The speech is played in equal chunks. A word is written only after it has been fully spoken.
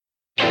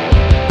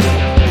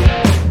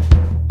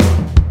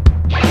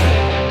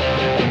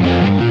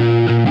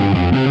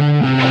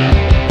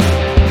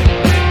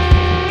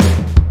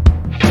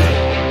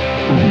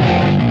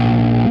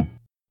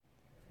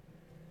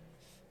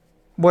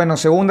Bueno,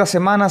 segunda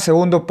semana,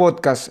 segundo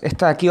podcast.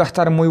 Esta de aquí va a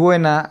estar muy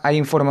buena. Hay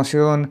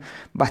información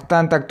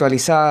bastante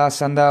actualizada.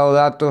 Se han dado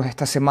datos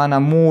esta semana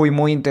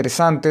muy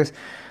interesantes.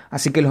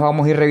 Así que los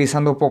vamos a ir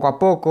revisando poco a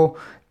poco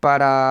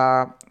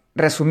para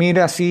resumir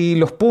así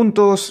los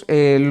puntos.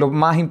 Lo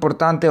más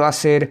importante va a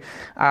ser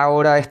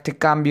ahora este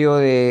cambio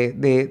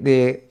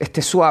de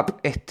este swap,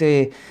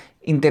 este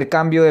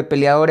intercambio de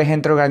peleadores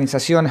entre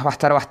organizaciones. Va a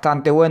estar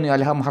bastante bueno. Ya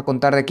les vamos a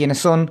contar de quiénes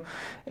son.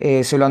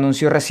 Se lo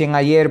anunció recién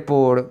ayer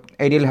por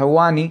Ariel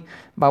Helwani.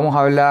 Vamos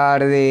a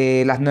hablar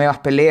de las nuevas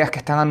peleas que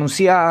están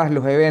anunciadas,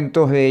 los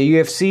eventos de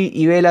UFC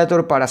y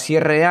Bellator para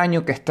cierre de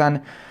año que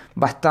están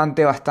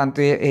bastante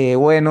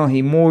buenos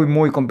y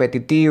muy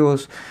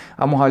competitivos.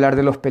 Vamos a hablar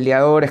de los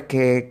peleadores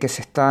que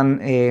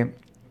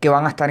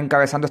van a estar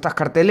encabezando estas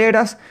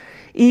carteleras.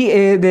 Y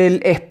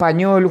del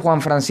español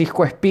Juan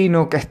Francisco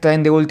Espino, que está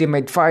en The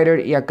Ultimate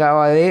Fighter y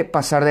acaba de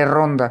pasar de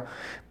ronda,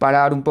 para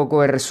dar un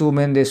poco de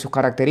resumen de sus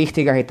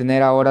características y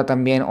tener ahora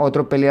también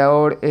otro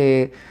peleador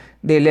de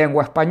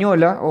lengua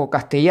española o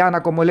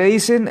castellana, como le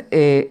dicen,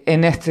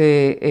 en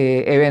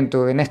este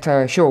evento, en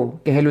este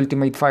show, que es el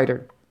Ultimate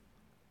Fighter.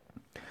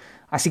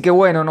 Así que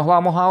bueno, nos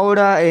vamos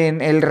ahora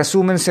en el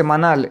resumen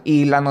semanal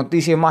y la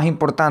noticia más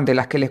importante,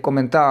 las que les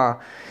comentaba,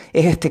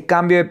 es este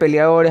cambio de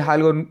peleadores,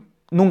 algo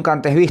nunca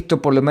antes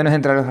visto, por lo menos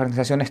entre las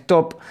organizaciones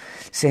top.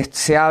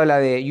 Se habla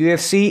de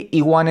UFC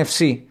y ONE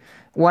FC.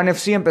 ONE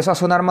FC empezó a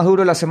sonar más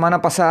duro la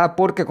semana pasada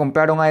porque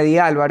compraron a Eddie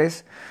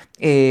Álvarez,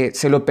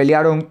 se lo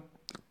pelearon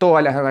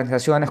todas las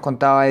organizaciones,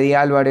 contaba Eddie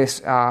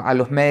Álvarez a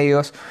los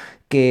medios,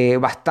 que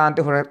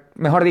bastantes,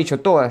 mejor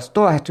dicho, todas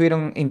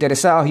estuvieron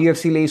interesados.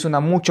 UFC le hizo una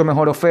mucho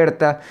mejor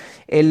oferta.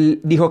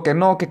 Él dijo que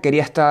no, que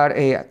quería estar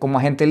como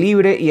agente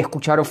libre y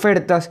escuchar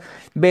ofertas.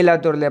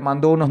 Bellator le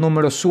mandó unos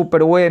números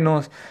súper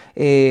buenos.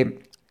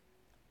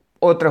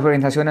 Otras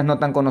organizaciones no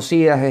tan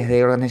conocidas,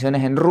 desde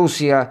organizaciones en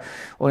Rusia,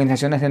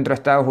 organizaciones dentro de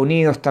Estados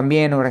Unidos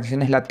también,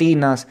 organizaciones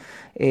latinas.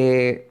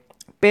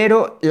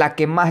 Pero la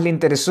que más le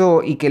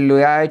interesó y que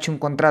le ha hecho un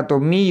contrato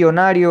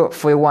millonario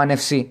fue ONE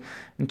FC.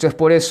 Entonces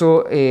por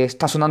eso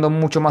está sonando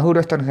mucho más duro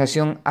esta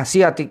organización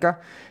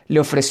asiática. Le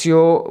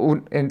ofreció,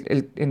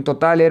 en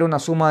total era una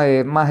suma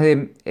de más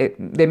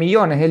de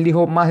millones. Él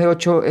dijo más de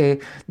 8,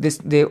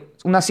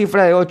 una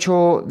cifra de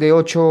 8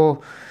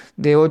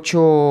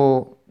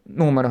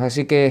 números.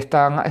 Así que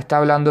está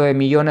hablando de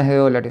millones de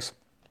dólares.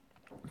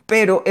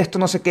 Pero esto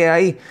no se queda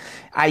ahí.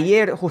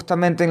 Ayer,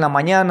 justamente en la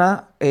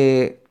mañana,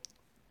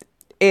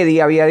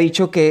 Eddie había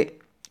dicho que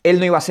él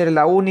no iba a ser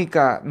la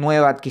única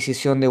nueva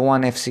adquisición de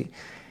ONE FC.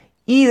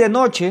 Y de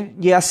noche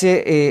ya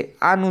se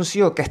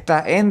anunció que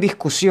está en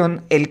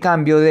discusión el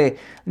cambio de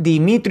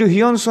Demetrius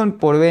Johnson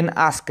por Ben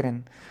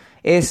Askren.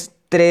 Es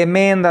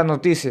tremenda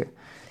noticia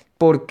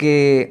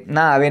porque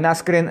nada, Ben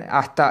Askren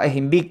es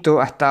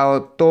invicto, ha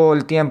estado todo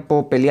el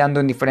tiempo peleando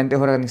en diferentes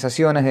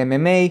organizaciones de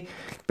MMA,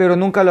 pero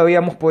nunca lo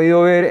habíamos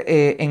podido ver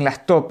en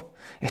las top.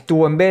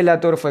 Estuvo en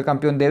Bellator, fue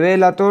campeón de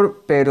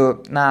Bellator,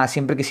 pero nada,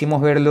 siempre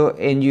quisimos verlo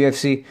en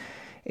UFC.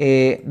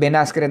 Ben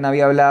Askren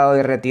había hablado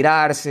de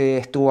retirarse,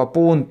 estuvo a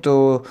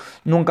punto,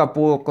 nunca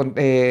pudo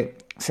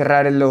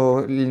cerrar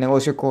el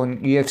negocio con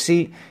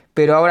UFC,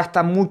 pero ahora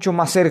está mucho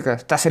más cerca,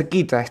 está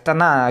cerquita, está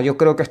nada. Yo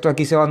creo que esto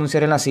aquí se va a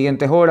anunciar en las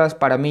siguientes horas.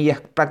 Para mí ya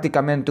es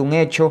prácticamente un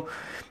hecho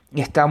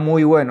y está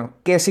muy bueno.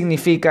 ¿Qué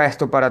significa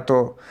esto para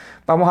todo?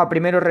 Vamos a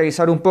primero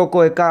revisar un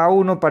poco de cada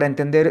uno para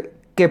entender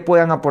qué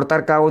puedan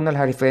aportar cada una de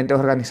las diferentes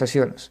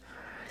organizaciones.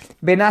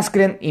 Ben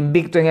Askren,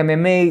 invicto en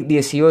MMA,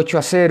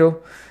 18-0.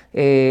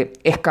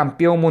 Es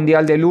campeón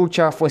mundial de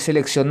lucha, fue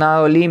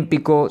seleccionado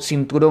olímpico,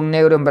 cinturón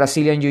negro en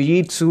Brazilian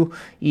Jiu-Jitsu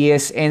y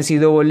es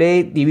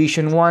NCAA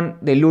Division 1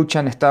 de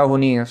lucha en Estados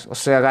Unidos. O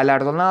sea,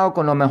 galardonado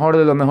con lo mejor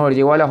de lo mejor.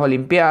 Llegó a las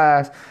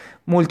Olimpiadas,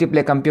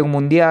 múltiple campeón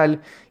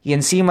mundial y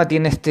encima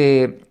tiene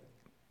este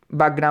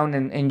background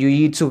en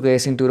Jiu-Jitsu que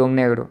es cinturón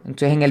negro.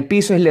 Entonces en el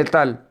piso es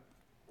letal.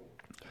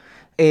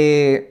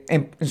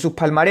 En sus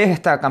palmarés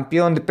está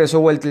campeón de peso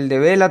welter de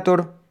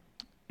Bellator.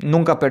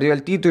 Nunca perdió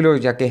el título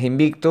ya que es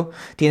invicto.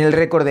 Tiene el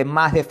récord de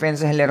más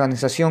defensas en la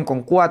organización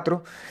con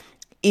 4.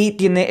 Y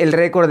tiene el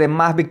récord de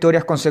más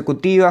victorias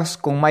consecutivas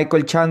con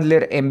Michael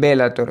Chandler en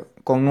Bellator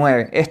con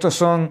 9. Estos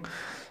son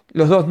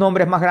los dos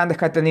nombres más grandes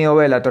que ha tenido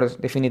Bellator,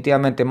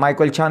 definitivamente.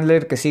 Michael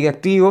Chandler, que sigue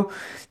activo,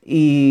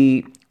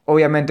 y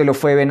obviamente lo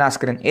fue Ben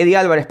Askren. Eddie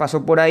Álvarez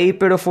pasó por ahí,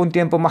 pero fue un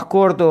tiempo más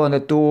corto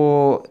donde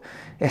tuvo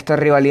esta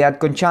rivalidad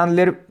con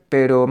Chandler,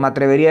 pero me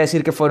atrevería a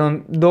decir que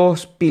fueron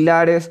dos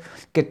pilares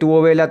que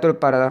tuvo Bellator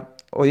para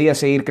hoy día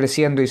seguir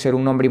creciendo y ser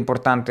un nombre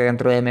importante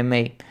dentro de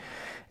MMA.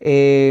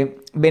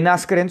 Ben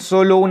Askren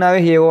solo una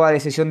vez llegó a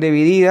decisión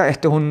dividida.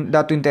 Esto es un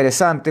dato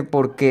interesante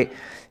porque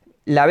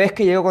la vez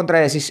que llegó a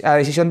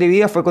decisión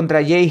dividida fue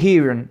contra Jay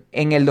Hearn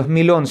en el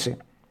 2011.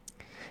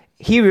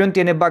 Hearn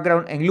tiene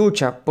background en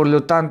lucha, por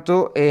lo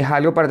tanto es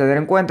algo para tener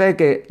en cuenta de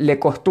que le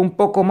costó un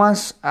poco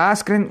más a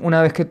Askren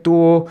una vez que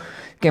tuvo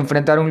que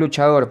enfrentar a un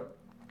luchador.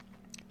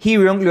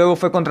 Hearn luego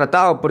fue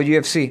contratado por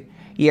UFC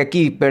y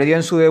aquí perdió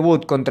en su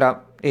debut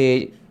contra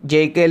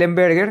Jake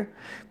Ellenberger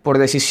por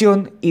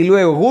decisión, y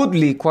luego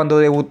Woodley, cuando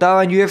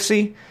debutaba en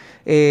UFC,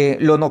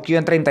 lo noqueó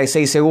en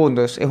 36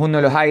 segundos. Es uno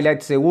de los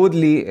highlights de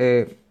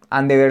Woodley.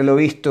 Han de haberlo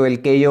visto,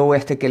 el KO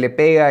este que le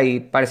pega y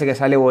parece que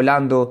sale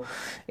volando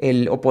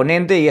el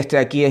oponente, y este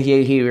de aquí es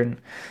Jay Hearn.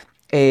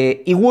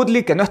 Y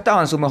Woodley, que no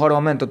estaba en su mejor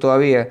momento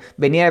todavía,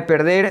 venía de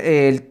perder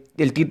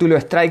el título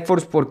de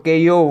Strikeforce por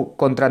KO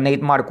contra Nate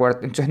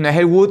Marquardt. Entonces no es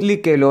el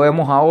Woodley que lo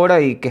vemos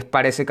ahora y que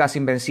parece casi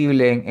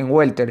invencible en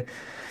welter.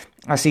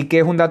 Así que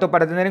es un dato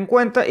para tener en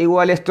cuenta.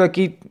 Igual esto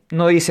aquí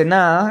no dice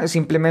nada, es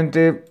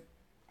simplemente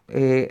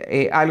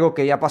algo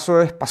que ya pasó,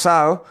 es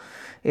pasado,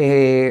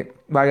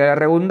 valga la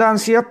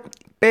redundancia,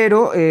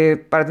 pero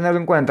para tenerlo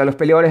en cuenta, los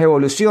peleadores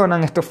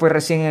evolucionan. Esto fue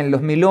recién en el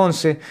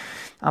 2011,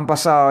 han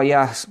pasado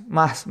ya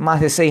más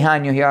de 6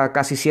 años, ya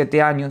casi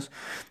 7 años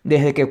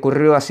desde que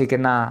ocurrió, así que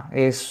nada,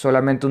 es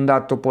solamente un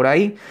dato por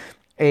ahí.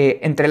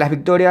 Entre las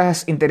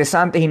victorias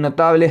interesantes y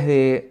notables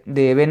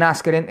de Ben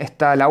Askren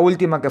está la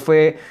última, que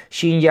fue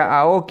Shinya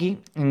Aoki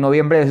en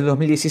noviembre de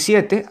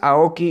 2017.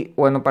 Aoki,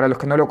 bueno, para los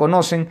que no lo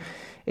conocen,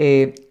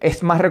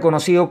 es más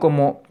reconocido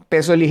como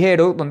peso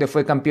ligero, donde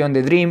fue campeón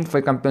de Dream,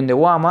 fue campeón de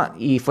WAMA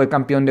y fue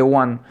campeón de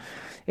One.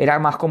 Era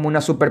más como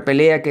una super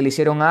pelea que le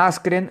hicieron a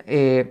Askren,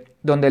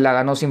 donde la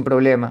ganó sin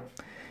problema.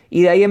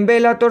 Y de ahí en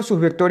Bellator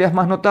sus victorias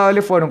más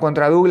notables fueron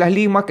contra Douglas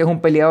Lima, que es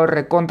un peleador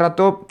recontra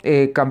top,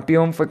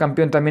 fue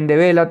campeón también de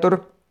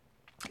Bellator.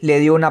 Le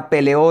dio una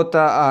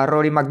peleota a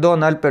Rory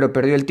McDonald, pero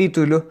perdió el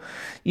título.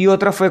 Y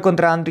otra fue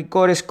contra Andriy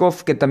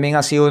Koreshkov, que también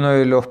ha sido uno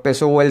de los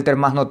peso welter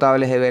más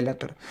notables de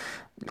Bellator.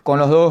 Con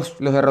los dos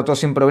los derrotó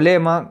sin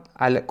problema,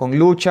 con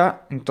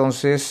lucha.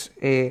 Entonces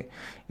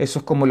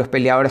esos como los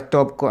peleadores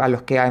top a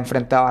los que ha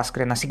enfrentado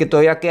Askren. Así que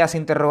todavía queda ese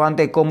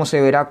interrogante de cómo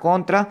se verá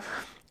contra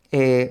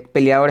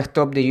peleadores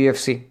top de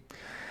UFC.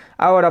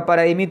 Ahora,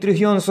 para Demetrius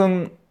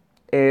Johnson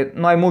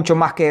no hay mucho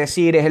más que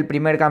decir. Es el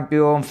primer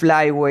campeón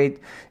flyweight,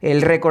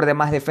 el récord de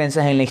más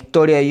defensas en la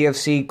historia de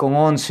UFC con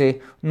 11,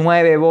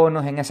 9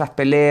 bonos en esas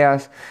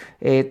peleas,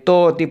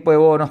 todo tipo de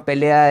bonos: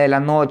 pelea de la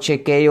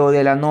noche, KO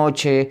de la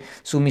noche,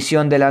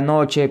 sumisión de la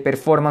noche,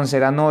 performance de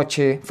la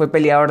noche. Fue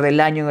peleador del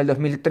año en el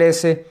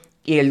 2013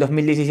 y el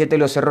 2017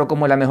 lo cerró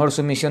como la mejor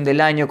sumisión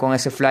del año con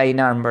ese Flying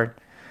Armbar.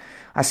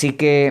 Así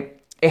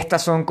que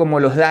estas son como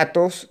los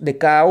datos de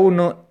cada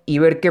uno y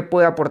ver qué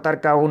puede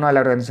aportar cada uno a la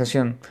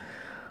organización.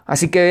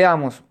 Así que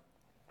veamos.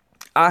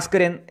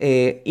 Askren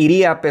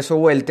iría a peso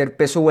welter.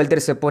 Peso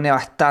welter se pone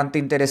bastante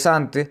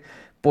interesante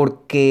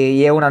porque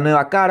lleva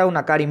una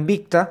cara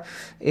invicta,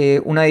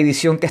 una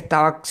división que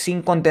estaba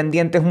sin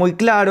contendientes muy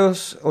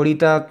claros.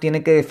 Ahorita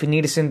tiene que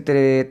definirse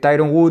entre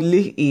Tyron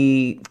Woodley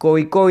y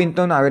Colby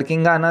Covington, a ver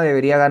quién gana.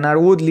 Debería ganar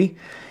Woodley.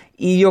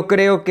 Y yo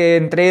creo que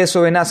entre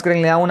eso Ben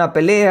Askren le da una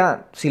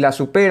pelea, si la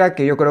supera,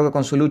 que yo creo que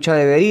con su lucha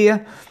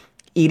debería,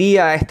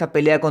 iría a esta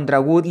pelea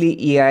contra Woodley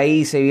y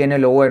ahí se viene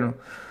lo bueno.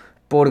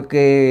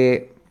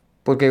 Porque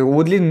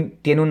Woodley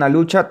tiene una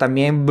lucha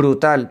también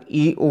brutal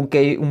y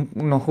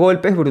unos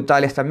golpes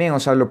brutales también. O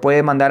sea, lo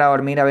puede mandar a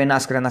dormir a Ben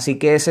Askren. Así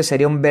que ese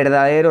sería un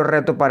verdadero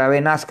reto para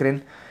Ben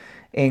Askren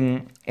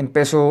en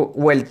peso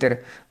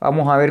welter.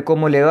 Vamos a ver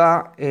cómo le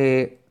va.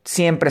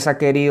 Siempre se ha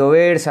querido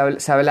ver.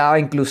 Se hablaba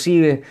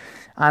inclusive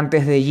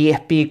antes de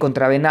GSP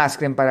contra Ben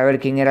Askren para ver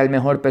quién era el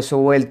mejor peso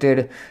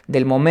welter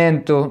del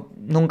momento.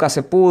 Nunca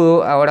se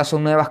pudo. Ahora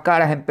son nuevas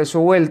caras en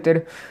peso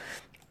welter.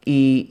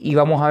 Y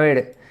vamos a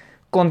ver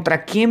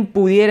contra quién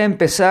pudiera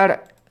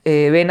empezar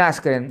Ben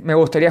Askren. Me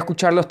gustaría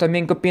escucharlos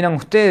también, qué opinan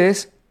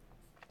ustedes,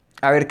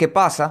 a ver qué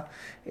pasa,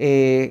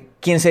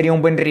 quién sería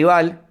un buen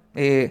rival.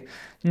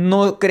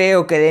 No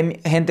creo que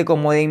gente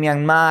como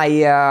Demian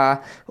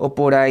Maia o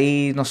por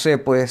ahí, no sé,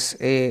 pues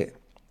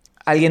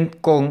alguien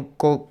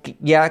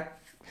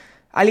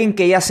alguien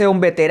que ya sea un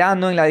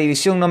veterano en la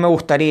división no me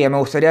gustaría. Me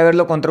gustaría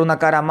verlo contra una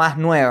cara más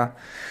nueva.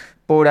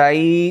 Por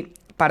ahí,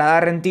 para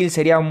Darren Till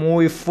sería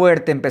muy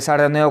fuerte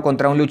empezar de nuevo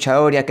contra un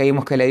luchador, ya que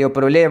vimos que le dio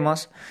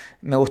problemas.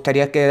 Me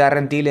gustaría que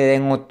Darren Till le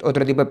den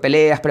otro tipo de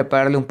peleas,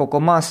 prepararle un poco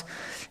más.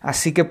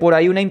 Así que por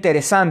ahí una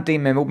interesante y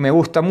me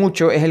gusta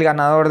mucho es el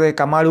ganador de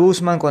Kamaru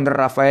Usman contra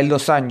Rafael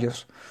Dos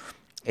Anjos.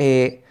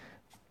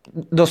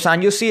 Dos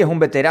Anjos sí es un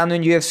veterano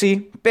en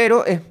UFC,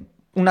 pero es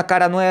una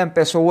cara nueva en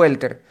peso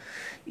welter.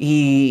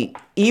 Y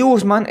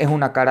Usman es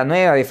una cara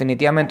nueva,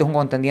 definitivamente es un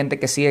contendiente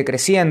que sigue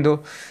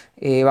creciendo.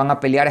 Van a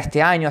pelear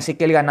este año, así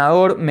que el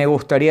ganador me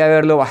gustaría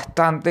verlo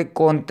bastante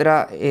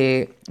contra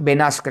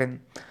Ben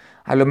Askren.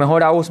 A lo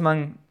mejor a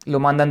Usman lo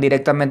mandan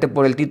directamente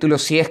por el título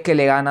si es que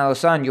le gana a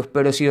Dos Anjos,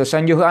 pero si Dos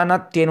Anjos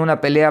gana, tiene una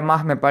pelea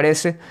más, me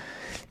parece,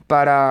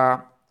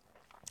 para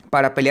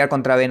pelear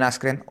contra Ben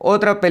Askren.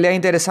 Otra pelea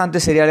interesante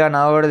sería el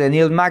ganador de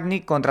Neil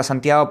Magny contra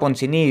Santiago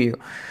Ponzinibbio.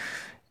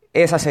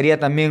 Esa sería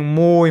también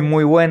muy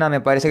muy buena. Me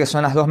parece que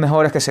son las dos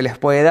mejores que se les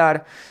puede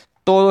dar.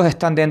 Todos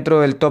están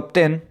dentro del top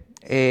 10.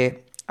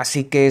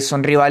 Así que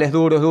son rivales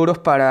duros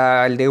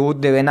para el debut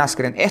de Ben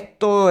Askren.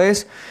 Esto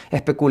es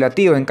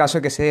especulativo en caso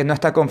de que no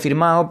está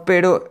confirmado,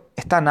 pero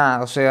está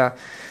nada. O sea,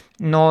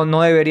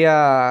 no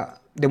debería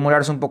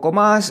demorarse un poco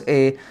más.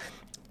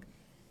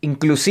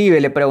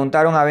 Inclusive le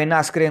preguntaron a Ben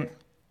Askren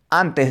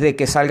antes de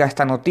que salga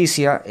esta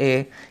noticia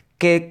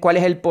cuál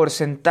es el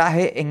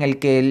porcentaje en el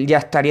que él ya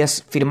estaría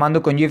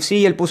firmando con UFC,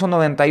 y él puso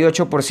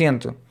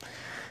 98%.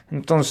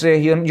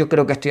 Entonces yo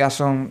creo que esto ya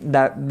son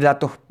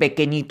datos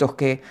pequeñitos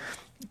que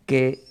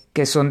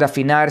son de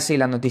afinarse, y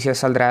la noticia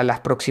saldrá en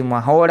las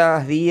próximas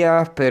horas,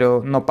 días,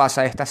 pero no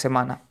pasa esta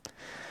semana.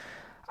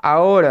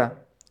 Ahora,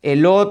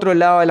 el otro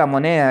lado de la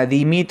moneda,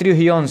 Demetrius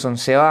Johnson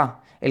se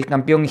va. El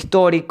campeón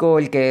histórico,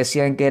 el que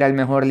decían que era el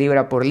mejor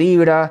libra por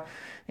libra,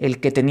 el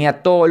que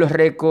tenía todos los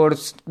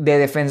récords de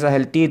defensas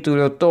del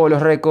título, todos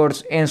los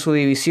récords en su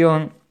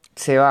división,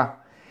 se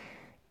va.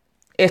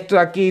 Esto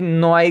aquí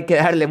no hay que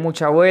darle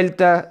mucha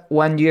vuelta.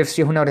 One UFC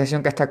es una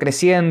organización que está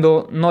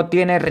creciendo, no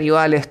tiene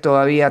rivales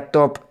todavía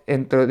top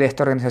dentro de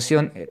esta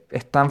organización.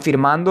 Están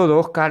firmando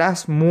dos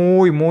caras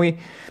muy, muy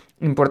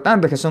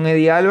importantes, que son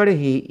Eddie Álvarez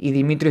y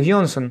Demetrius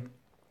Johnson.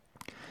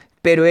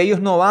 Pero ellos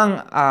no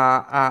van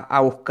a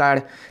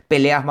buscar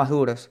peleas más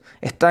duras.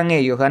 Están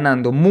ellos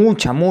ganando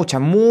mucha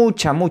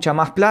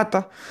más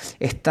plata.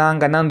 Están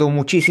ganando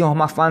muchísimos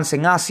más fans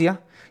en Asia,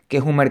 que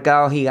es un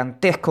mercado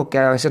gigantesco, que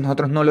a veces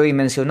nosotros no lo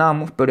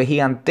dimensionamos, pero es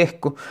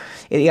gigantesco.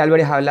 Eddie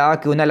Álvarez hablaba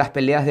que una de las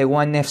peleas de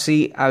One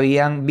FC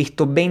habían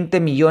visto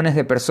 20 millones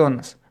de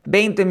personas.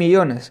 20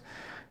 millones.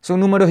 Son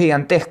números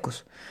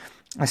gigantescos.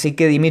 Así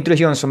que Demetrius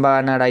Johnson va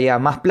a ganar allá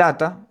más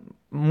plata,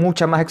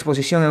 mucha más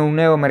exposición en un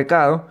nuevo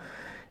mercado,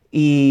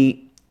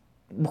 y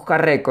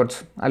buscar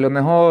récords. A lo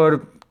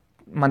mejor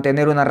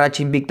mantener una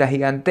racha invicta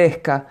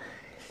gigantesca.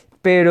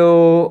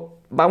 Pero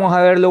vamos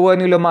a ver lo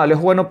bueno y lo malo.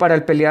 Es bueno para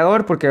el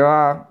peleador porque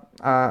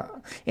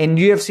en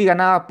UFC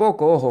ganaba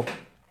poco, ojo.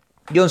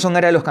 Johnson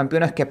era de los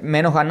campeones que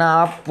menos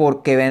ganaba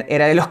porque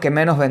era de los que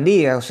menos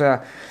vendía. O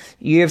sea,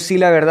 UFC,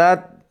 la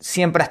verdad,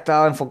 siempre ha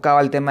estado enfocado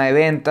al tema de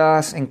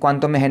ventas, en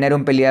cuánto me genera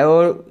un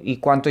peleador y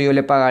cuánto yo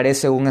le pagaré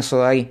según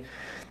eso de ahí.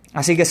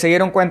 Así que se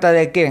dieron cuenta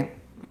de que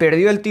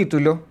perdió el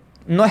título,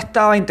 no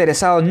estaba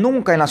interesado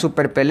nunca en las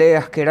super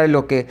peleas, que era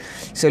lo que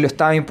se lo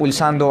estaba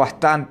impulsando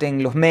bastante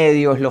en los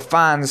medios, los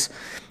fans,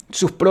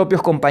 sus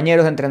propios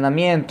compañeros de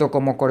entrenamiento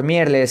como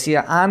Cormier le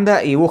decía,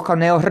 anda y busca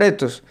nuevos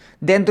retos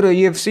dentro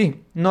de UFC.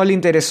 No le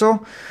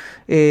interesó,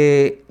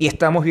 y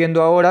estamos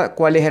viendo ahora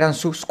cuáles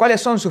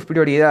son sus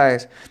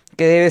prioridades,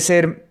 que debe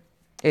ser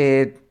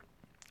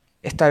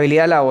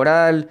estabilidad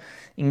laboral,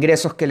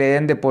 ingresos que le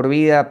den de por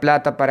vida,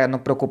 plata para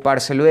no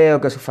preocuparse luego,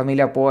 que su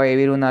familia pueda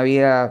vivir una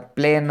vida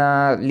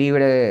plena,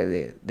 libre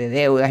de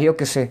deudas, yo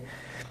qué sé.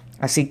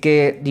 Así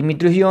que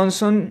Demetrius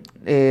Johnson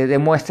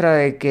demuestra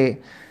de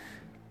que,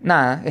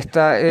 nada,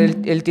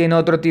 él tiene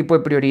otro tipo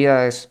de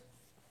prioridades.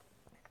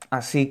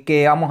 Así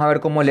que vamos a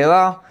ver cómo le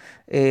va.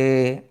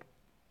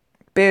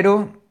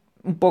 Pero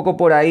un poco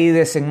por ahí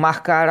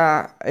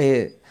desenmascara,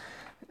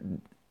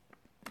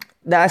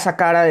 da esa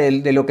cara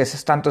de lo que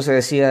tanto se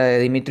decía de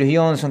Demetrius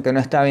Johnson, que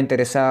no estaba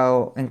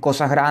interesado en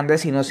cosas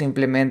grandes, sino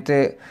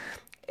simplemente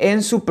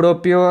en su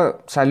propia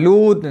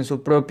salud, en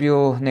sus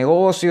propios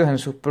negocios, en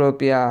sus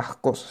propias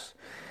cosas.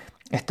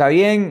 Está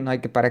bien, no hay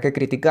para qué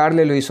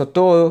criticarle, lo hizo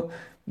todo.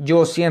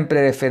 Yo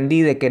siempre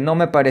defendí de que no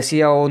me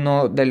parecía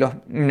uno de los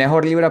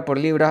mejor libra por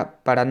libra,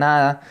 para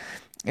nada.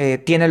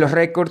 Tiene los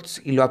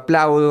récords y lo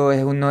aplaudo,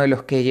 es uno de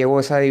los que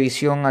llevó esa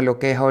división a lo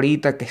que es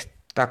ahorita, que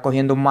está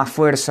cogiendo más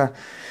fuerza.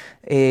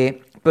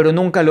 Pero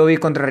nunca lo vi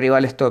contra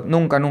rivales top,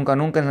 nunca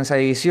en esa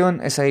división.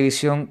 Esa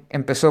división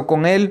empezó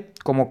con él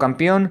como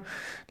campeón,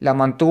 la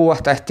mantuvo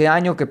hasta este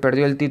año, que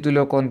perdió el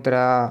título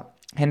contra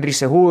Henry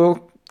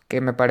Cejudo, que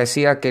me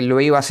parecía que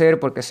lo iba a hacer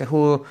porque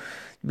Cejudo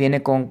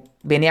venía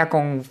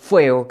con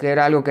fuego, que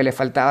era algo que le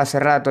faltaba hace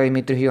rato a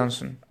Demetrius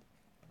Johnson.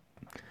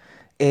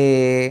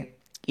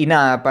 Y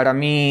nada, para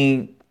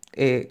mí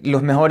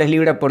los mejores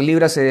libra por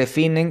libra se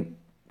definen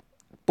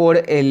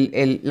por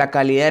la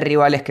calidad de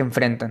rivales que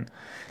enfrentan.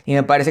 Y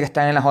me parece que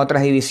están en las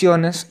otras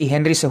divisiones. Y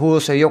Henry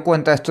Cejudo se dio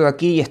cuenta de esto de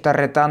aquí y está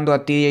retando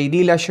a TJ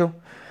Dillashaw.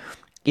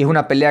 Y es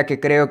una pelea que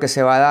creo que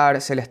se va a dar.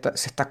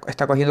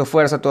 Está cogiendo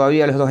fuerza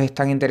todavía. Los dos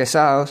están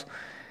interesados.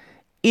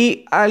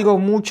 Y algo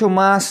mucho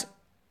más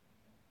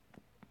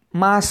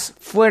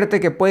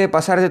fuerte que puede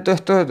pasar de todo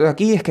esto de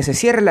aquí es que se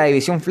cierre la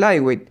división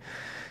Flyweight.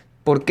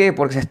 ¿Por qué?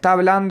 Porque se está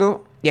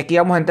hablando, y aquí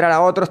vamos a entrar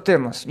a otros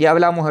temas. Ya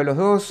hablamos de los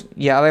dos,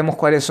 ya vemos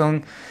cuáles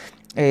son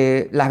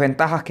las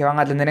ventajas que van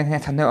a tener en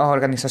estas nuevas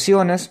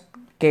organizaciones,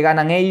 que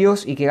ganan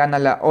ellos y que gana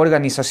la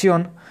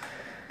organización,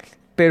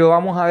 pero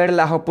vamos a ver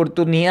las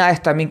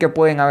oportunidades también que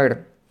pueden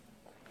haber.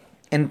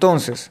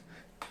 Entonces,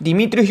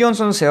 Demetrius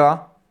Johnson se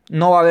va,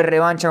 no va a haber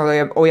revancha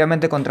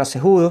obviamente contra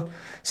Cejudo.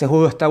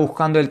 Cejudo está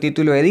buscando el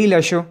título de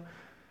Dillashaw,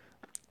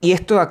 y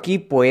esto aquí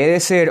puede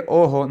ser,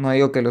 ojo, no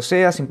digo que lo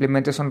sea,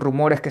 simplemente son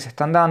rumores que se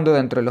están dando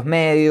dentro de los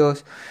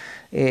medios,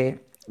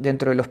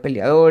 dentro de los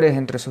peleadores,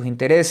 dentro de sus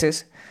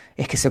intereses.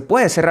 Es que se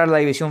puede cerrar la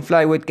división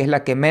Flyweight, que es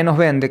la que menos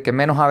vende, que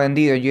menos ha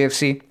vendido en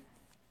UFC.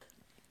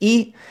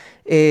 Y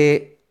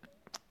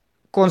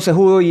con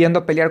Cejudo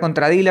yendo a pelear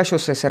contra Dillashaw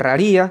se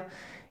cerraría.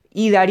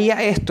 Y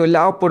daría esto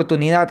la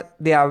oportunidad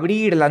de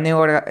abrir la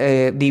nueva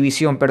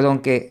división,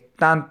 que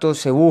tanto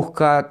se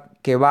busca,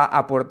 que va a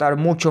aportar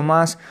mucho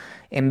más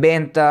en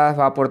ventas,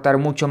 va a aportar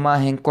mucho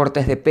más en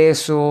cortes de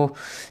peso,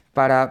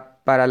 para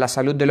para la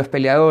salud de los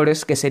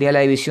peleadores, que sería la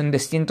división de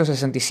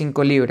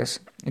 165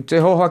 libras.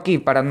 Entonces, ojo aquí,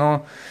 para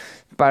no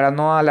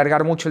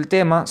alargar mucho el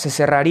tema, se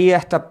cerraría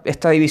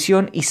esta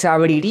división y se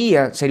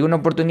abriría, sería una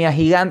oportunidad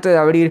gigante de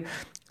abrir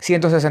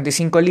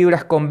 165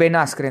 libras con Ben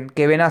Askren,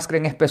 que Ben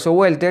Askren es peso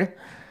welter,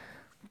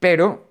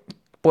 pero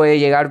puede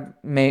llegar,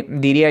 me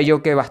diría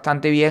yo que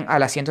bastante bien a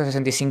las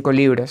 165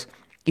 libras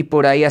y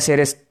por ahí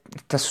hacer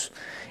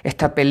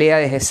esta pelea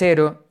desde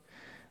cero.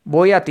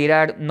 Voy a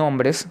tirar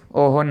nombres,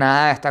 ojo,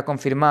 nada está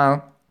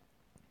confirmado,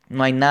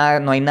 no hay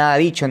nada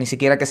dicho, ni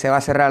siquiera que se va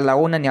a cerrar la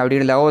una ni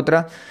abrir la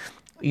otra.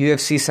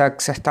 UFC se ha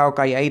estado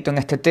calladito en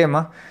este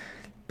tema,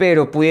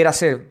 pero pudiera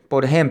ser,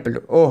 por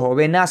ejemplo, ojo,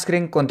 Ben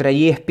Askren contra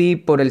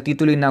GSP por el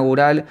título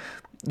inaugural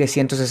de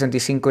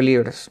 165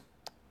 libras.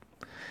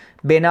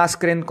 Ben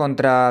Askren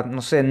contra,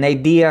 no sé, Nate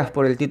Diaz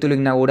por el título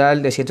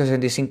inaugural de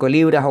 165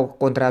 libras, o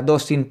contra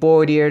Dustin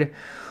Poirier,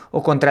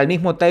 o contra el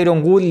mismo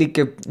Tyron Woodley,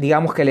 que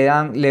digamos que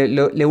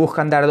le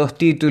buscan dar dos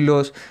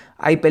títulos.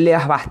 Hay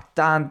peleas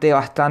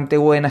bastante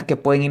buenas que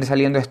pueden ir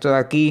saliendo esto de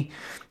aquí.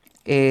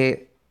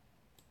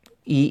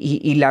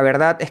 Y la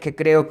verdad es que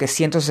creo que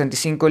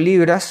 165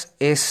 libras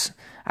es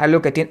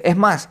algo que tiene. Es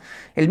más,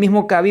 el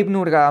mismo Khabib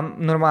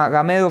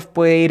Nurmagomedov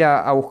puede ir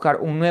a buscar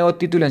un nuevo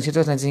título en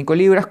 165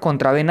 libras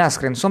contra Ben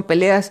Askren. Son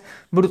peleas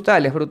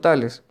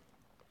brutales.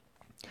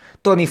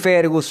 Tony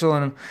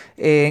Ferguson,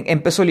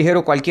 en peso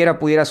ligero cualquiera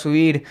pudiera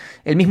subir.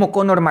 El mismo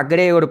Conor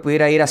McGregor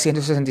pudiera ir a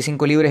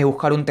 165 libras y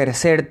buscar un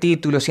tercer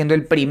título, siendo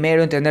el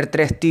primero en tener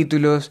 3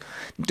 títulos.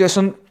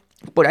 Entonces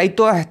por ahí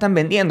todas están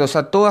vendiendo, o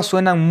sea, todas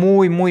suenan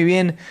muy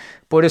bien.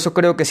 Por eso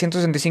creo que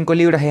 165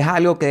 libras es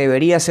algo que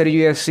debería ser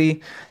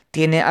UFC.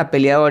 Tiene a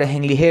peleadores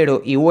en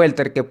ligero y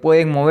welter que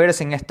pueden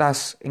moverse en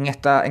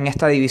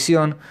esta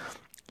división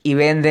y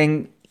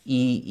venden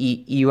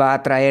y va a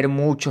atraer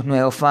muchos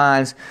nuevos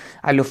fans.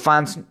 A los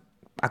fans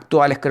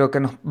actuales creo que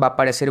nos va a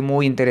parecer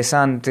muy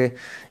interesante.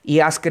 Y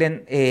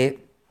Askren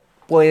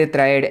puede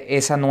traer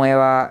esa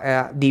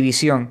nueva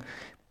división.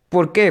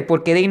 ¿Por qué?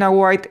 Porque Dana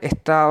White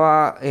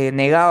estaba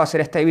negado a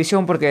hacer esta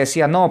división porque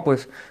decía, no,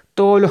 pues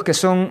todos los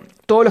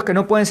que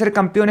no pueden ser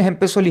campeones en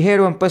peso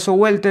ligero, en peso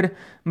welter,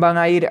 van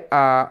a ir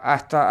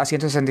hasta a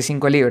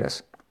 165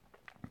 libras.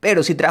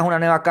 Pero si traes una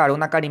nueva cara,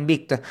 una cara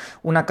invicta,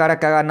 una cara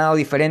que ha ganado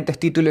diferentes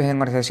títulos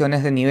en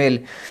organizaciones de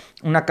nivel,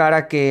 una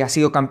cara que ha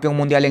sido campeón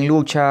mundial en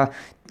lucha,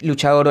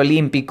 luchador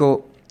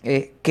olímpico,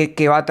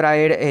 que va a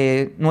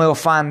traer nuevos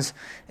fans,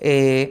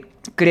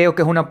 creo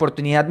que es una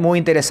oportunidad muy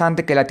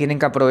interesante que la tienen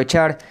que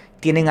aprovechar.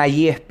 Tienen a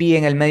GSP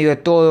en el medio de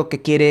todo,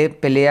 que quiere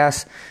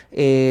peleas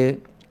que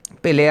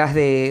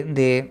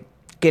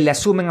le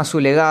asumen a su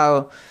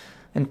legado.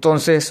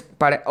 Entonces,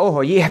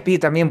 ojo, GSP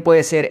también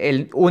puede ser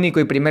el único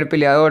y primer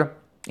peleador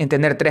en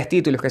tener 3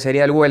 títulos, que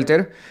sería el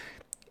welter,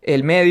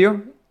 el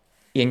medio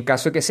y en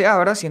caso de que se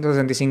abra,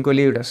 165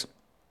 libras.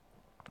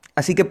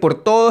 Así que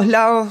por todos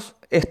lados,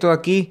 esto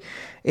aquí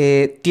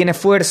tiene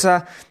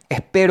fuerza.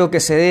 Espero que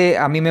se dé.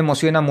 A mí me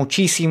emociona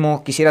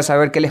muchísimo. Quisiera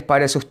saber qué les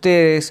parece a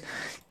ustedes,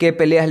 qué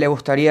peleas les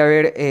gustaría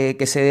ver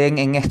que se den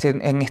en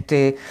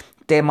este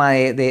tema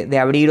de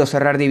abrir o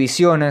cerrar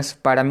divisiones.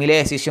 Para mí la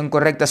decisión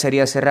correcta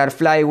sería cerrar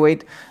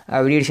flyweight,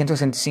 abrir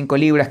 165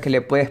 libras que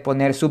le puedes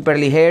poner súper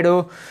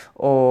ligero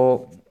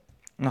o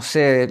no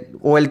sé,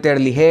 welter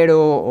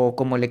ligero o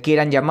como le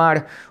quieran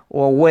llamar,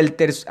 o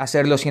welter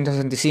hacerlo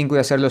 165 y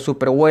hacerlo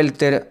super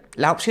welter.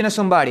 Las opciones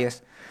son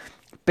varias,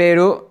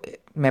 pero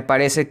me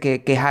parece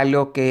que es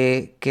algo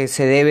que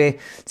se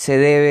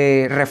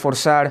debe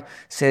reforzar,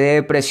 se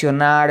debe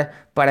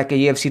presionar para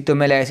que UFC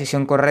tome la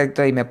decisión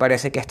correcta y me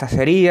parece que esta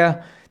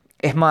sería.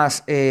 Es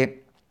más,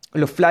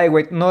 los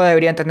flyweight no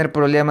deberían tener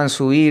problema en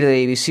subir de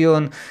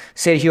división.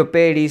 Sergio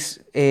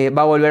Pérez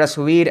va a volver a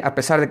subir, a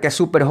pesar de que es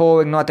súper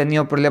joven, no ha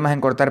tenido problemas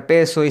en cortar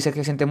peso, dice que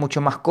se siente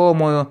mucho más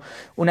cómodo.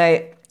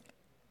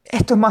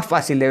 Esto es más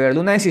fácil de ver.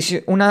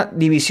 Una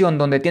división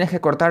donde tienes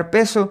que cortar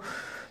peso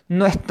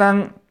no es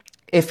tan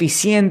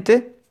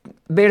eficiente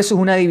versus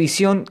una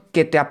división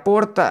que te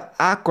aporta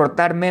a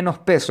cortar menos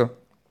peso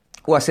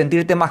o a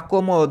sentirte más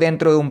cómodo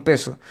dentro de un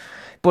peso.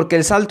 Porque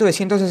el salto de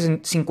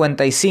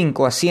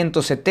 155 a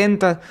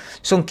 170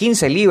 son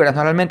 15 libras.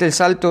 Normalmente el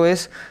salto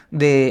es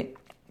de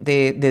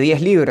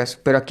 10 libras.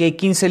 Pero aquí hay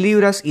 15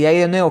 libras y hay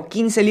de nuevo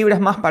 15 libras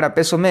más para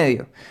peso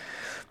medio.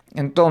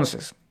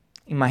 Entonces,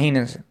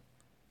 imagínense.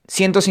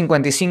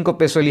 155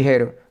 peso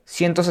ligero,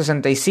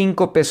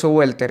 165 peso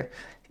welter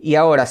y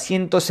ahora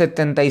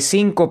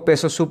 175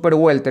 peso super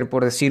welter,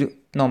 por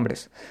decir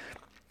nombres.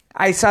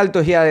 Hay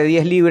saltos ya de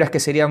 10 libras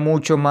que sería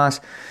mucho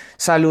más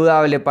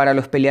saludable para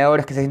los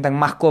peleadores que se sientan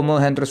más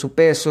cómodos dentro de su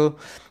peso.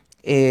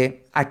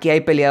 Aquí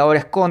hay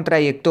peleadores con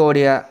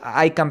trayectoria,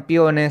 hay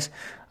campeones,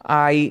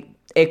 hay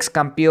ex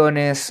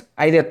campeones,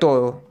 hay de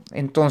todo.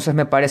 Entonces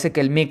me parece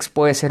que el mix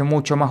puede ser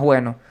mucho más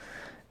bueno.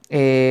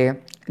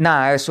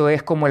 Nada, eso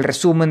es como el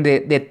resumen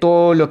de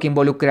todo lo que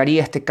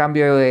involucraría este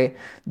cambio de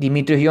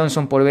Demetrious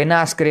Johnson por Ben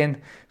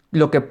Askren,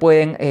 lo que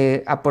pueden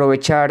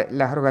aprovechar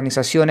las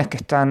organizaciones que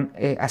están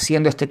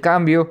haciendo este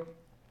cambio,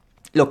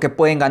 lo que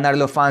pueden ganar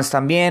los fans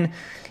también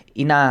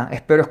Y nada,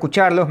 espero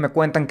escucharlos, me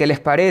cuentan qué les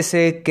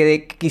parece,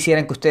 qué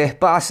quisieran que ustedes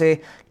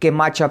pase, qué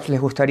matchups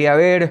les gustaría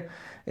ver.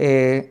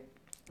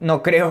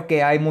 No creo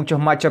que hay muchos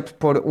matchups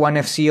por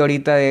ONE FC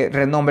ahorita de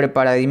renombre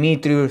para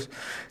Dimitrius,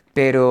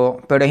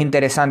 pero es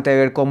interesante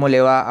ver cómo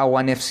le va a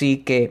ONE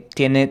FC, que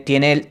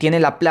tiene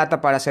la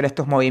plata para hacer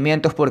estos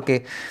movimientos,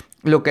 porque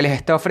lo que les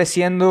está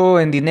ofreciendo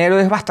en dinero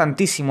es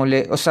bastantísimo.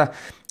 O sea,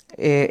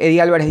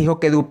 Eddie Álvarez dijo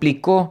que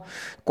duplicó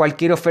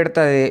cualquier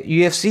oferta de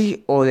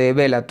UFC o de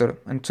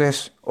Bellator.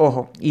 Entonces,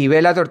 ojo, y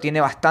Bellator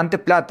tiene bastante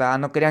plata, ¿ah?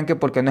 No crean que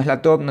porque no es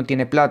la top no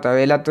tiene plata.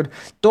 Bellator,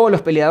 todos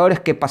los peleadores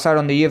que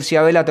pasaron de UFC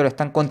a Bellator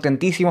están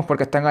contentísimos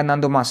porque están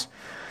ganando más.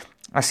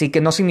 Así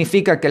que no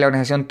significa que la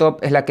organización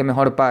top es la que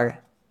mejor pague.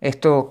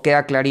 Esto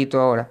queda clarito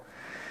ahora.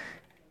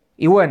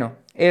 Y bueno,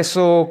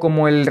 eso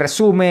como el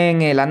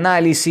resumen, el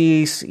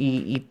análisis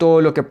y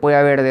todo lo que puede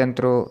haber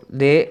dentro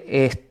de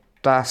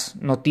estas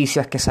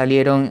noticias que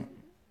salieron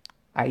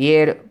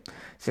ayer,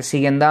 se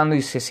siguen dando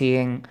y se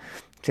siguen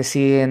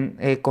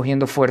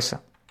cogiendo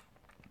fuerza.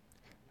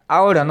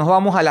 Ahora nos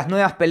vamos a las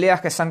nuevas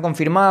peleas que se han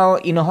confirmado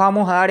y nos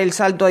vamos a dar el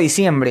salto a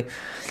diciembre,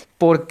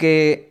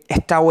 porque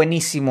está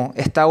buenísimo,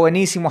 está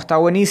buenísimo, está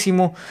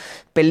buenísimo.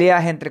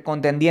 Peleas entre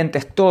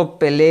contendientes top,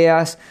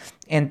 peleas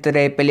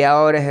entre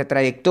peleadores de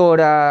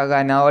trayectoria,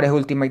 ganadores de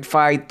Ultimate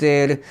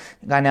Fighter,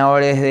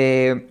 ganadores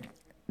de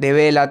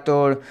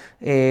Bellator,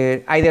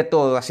 hay de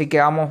todo, así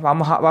que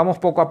vamos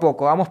poco a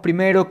poco. Vamos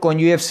primero con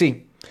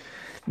UFC.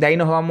 De ahí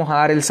nos vamos a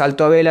dar el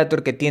salto a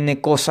Bellator, que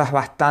tiene cosas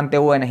bastante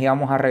buenas y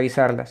vamos a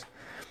revisarlas.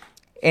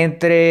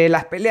 Entre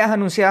las peleas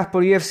anunciadas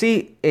por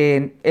UFC,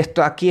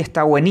 esto aquí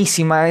está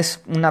buenísima.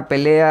 Es una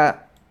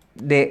pelea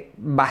de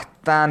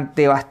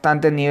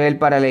bastante nivel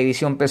para la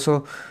división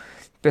peso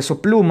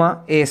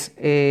pluma. Es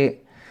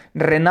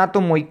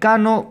Renato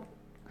Moicano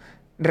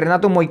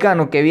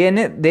que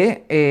viene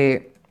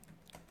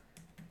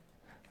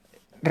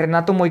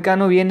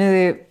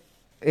de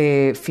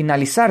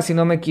finalizar, si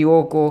no me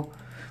equivoco.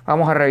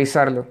 Vamos a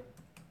revisarlo.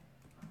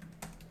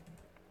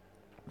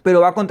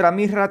 Pero va contra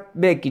Mirat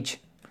Bekic.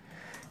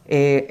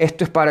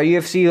 Esto es para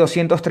UFC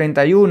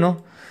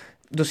 231,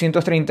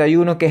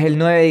 que es el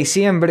 9 de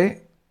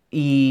diciembre.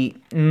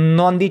 Y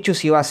no han dicho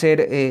si va a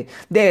ser,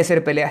 debe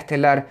ser pelea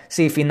estelar.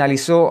 Sí,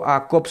 finalizó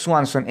a Cobb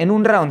Swanson en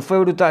un round, fue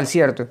brutal,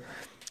 ¿cierto?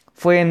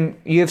 Fue en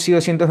UFC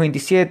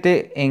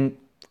 227, en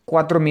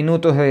 4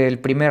 minutos del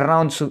primer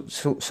round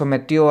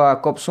sometió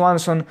a Cobb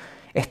Swanson.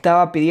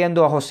 Estaba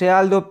pidiendo a José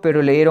Aldo,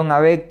 pero le dieron a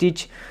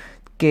Bektic,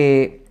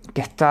 que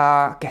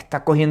está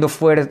cogiendo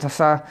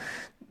fuerza.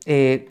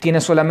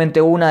 Tiene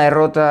solamente una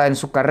derrota en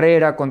su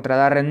carrera contra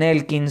Darren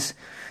Elkins,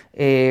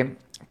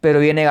 pero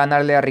viene a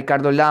ganarle a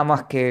Ricardo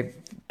Lamas, que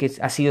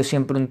ha sido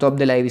siempre un top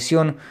de la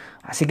división.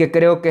 Así que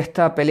creo que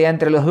esta pelea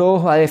entre los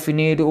dos va a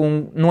definir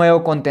un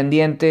nuevo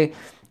contendiente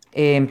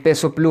en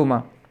peso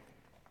pluma.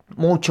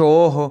 Mucho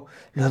ojo,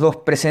 los dos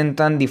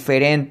presentan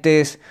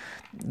diferentes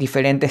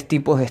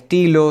tipos de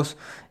estilos,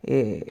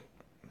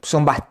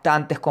 son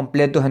bastante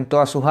completos en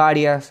todas sus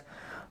áreas,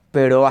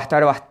 pero va a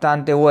estar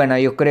bastante buena.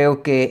 Yo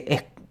creo que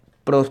es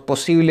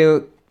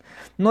posible,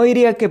 no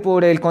diría que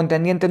por el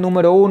contendiente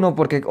número uno,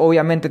 porque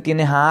obviamente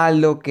tienes a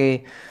Aldo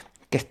que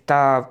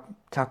está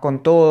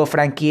con todo,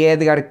 Frankie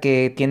Edgar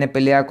que tiene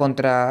pelea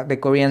contra The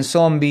Korean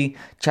Zombie,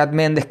 Chad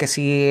Mendes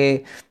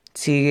que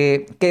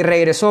que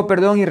regresó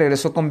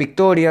con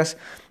victorias.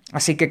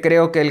 Así que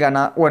creo que el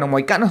ganador, bueno,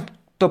 Moicano es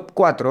top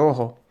 4,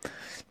 ojo,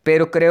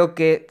 pero creo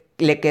que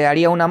le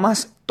quedaría una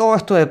más. Todo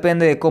esto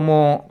depende de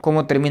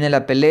cómo termine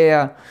la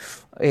pelea.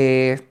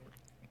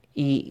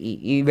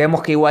 Y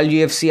vemos que igual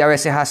UFC a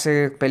veces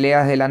hace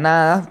peleas de la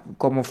nada,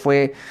 como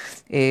fue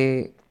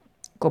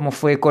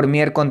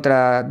Cormier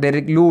contra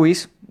Derrick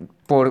Lewis,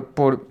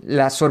 por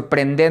la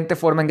sorprendente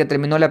forma en que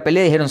terminó la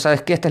pelea. Dijeron,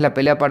 ¿sabes qué? Esta es la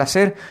pelea para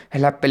hacer, es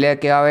la pelea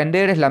que va a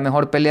vender, es la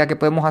mejor pelea que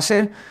podemos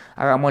hacer,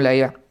 hagámosla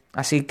ya.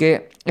 Así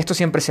que esto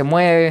siempre se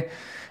mueve,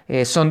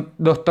 son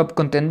dos top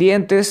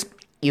contendientes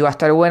y va a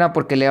estar buena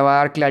porque le va a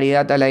dar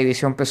claridad a la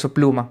división peso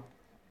pluma.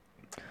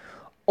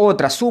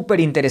 Otra súper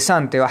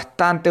interesante,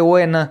 bastante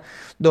buena,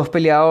 dos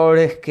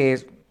peleadores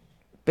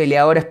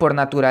por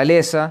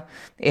naturaleza.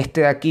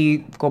 Este de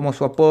aquí, como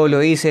su apodo lo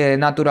dice,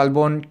 Natural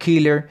Born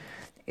Killer,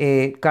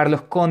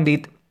 Carlos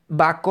Condit,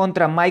 va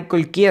contra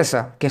Michael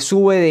Chiesa, que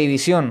sube de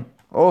división.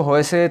 Ojo,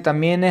 ese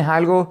también es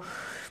algo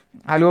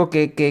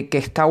que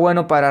está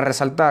bueno para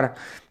resaltar.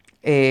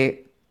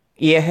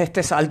 Y es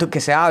este salto que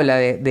se habla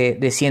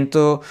de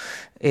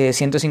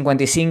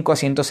 155 a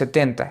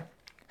 170.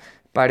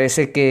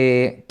 Parece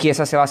que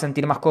Chiesa se va a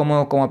sentir más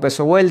cómodo como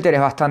peso welter, es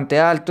bastante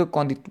alto,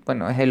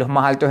 bueno, es de los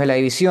más altos de la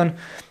división.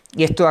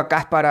 Y esto acá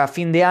es para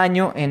fin de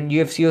año en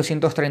UFC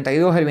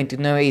 232, el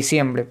 29 de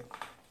diciembre.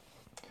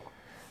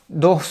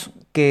 Dos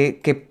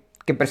que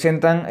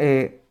presentan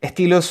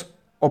estilos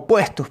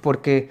opuestos,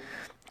 porque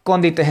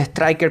Condit es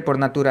striker por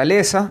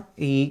naturaleza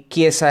y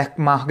Chiesa es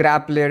más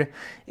grappler,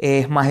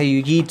 es más de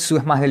jiu-jitsu,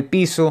 es más del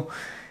piso.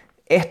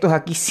 Estos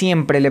aquí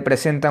siempre le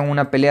presentan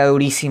una pelea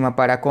durísima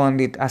para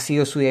Condit. Ha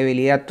sido su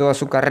debilidad toda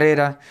su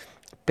carrera.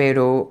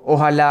 Pero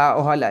ojalá.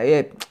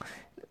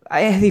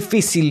 es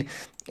difícil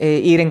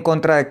ir en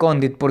contra de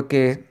Condit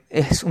porque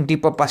es un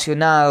tipo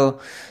apasionado,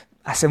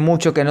 hace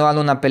mucho que no gana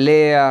una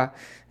pelea,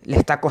 le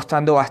está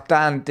costando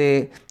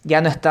bastante,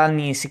 ya no está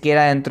ni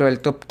siquiera dentro del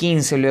top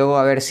 15 luego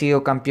de haber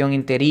sido campeón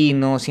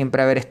interino,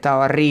 siempre haber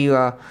estado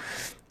arriba.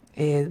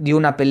 Dio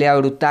una pelea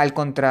brutal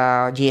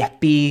contra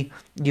GSP,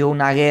 dio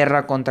una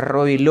guerra contra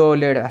Robbie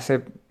Lawler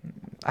hace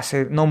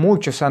no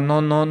mucho, o sea,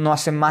 no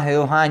hace más de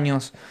 2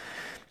 años.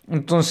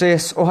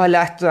 Entonces,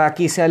 ojalá esta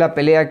aquí sea la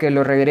pelea que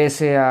lo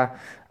regrese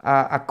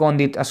a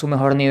Condit a su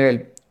mejor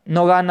nivel.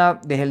 No gana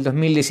desde el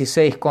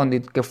 2016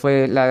 Condit, que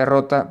fue la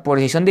derrota por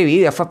decisión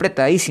dividida, fue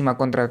apretadísima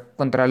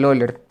contra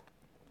Lawler.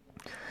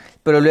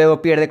 Pero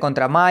luego pierde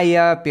contra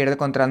Maia, pierde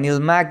contra Neil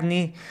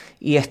Magny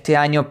y este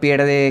año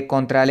pierde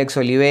contra Alex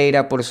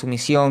Oliveira por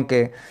sumisión,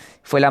 que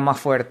fue la más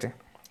fuerte.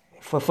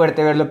 Fue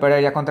fuerte verlo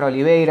perder ya contra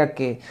Oliveira,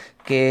 que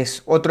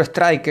es otro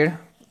striker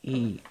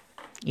y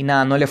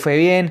nada, no le fue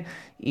bien.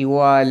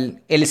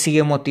 Igual él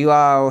sigue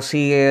motivado,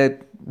 sigue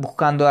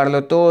buscando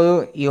darlo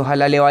todo y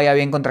ojalá le vaya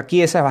bien contra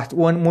Chiesa. Es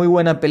muy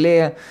buena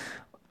pelea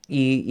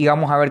y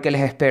vamos a ver qué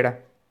les espera.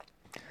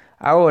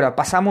 Ahora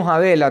pasamos a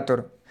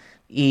Bellator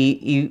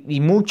y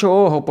mucho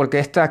ojo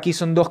porque aquí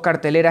son dos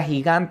carteleras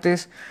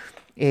gigantes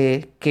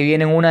que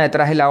vienen una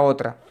detrás de la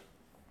otra.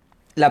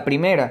 La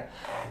primera,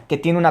 que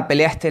tiene una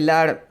pelea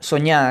estelar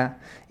soñada,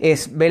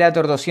 es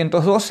Bellator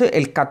 212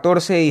 el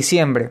 14 de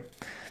diciembre.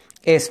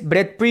 Es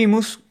Brett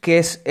Primus, que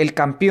es el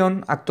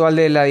campeón actual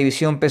de la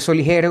división peso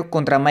ligero,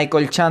 contra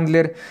Michael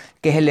Chandler,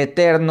 que es el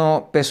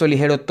eterno peso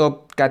ligero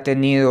top que ha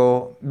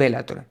tenido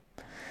Bellator.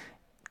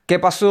 ¿Qué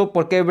pasó?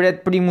 ¿Por qué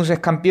Brett Primus es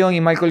campeón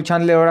y Michael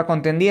Chandler ahora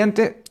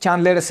contendiente?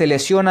 Chandler se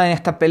lesiona en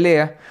esta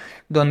pelea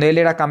donde él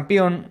era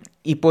campeón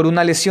y por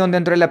una lesión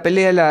dentro de la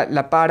pelea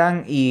la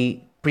paran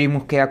y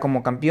Primus queda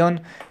como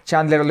campeón.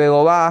 Chandler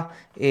luego va,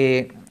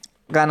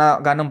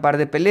 gana un par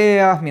de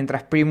peleas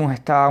mientras Primus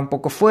está un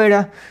poco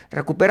fuera,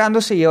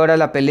 recuperándose y ahora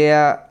la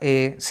pelea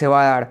se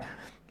va a dar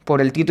por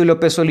el título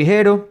peso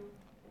ligero.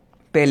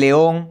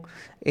 Peleón,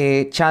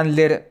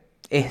 Chandler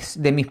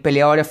es de mis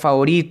peleadores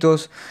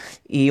favoritos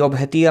y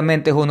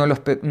objetivamente es uno de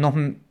los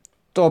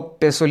top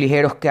pesos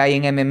ligeros que hay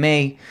en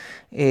MMA.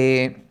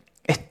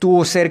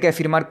 Estuvo cerca de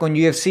firmar con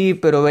UFC,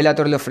 pero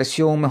Bellator le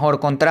ofreció un mejor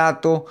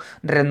contrato,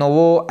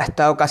 renovó, ha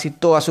estado casi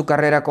toda su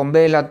carrera con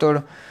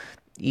Bellator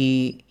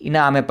y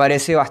nada, me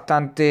parece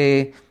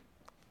bastante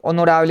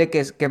honorable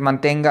que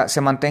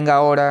se mantenga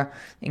ahora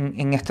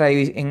en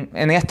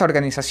esta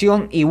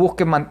organización y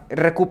busque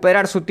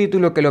recuperar su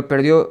título que lo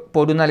perdió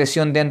por una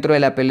lesión dentro de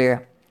la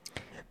pelea.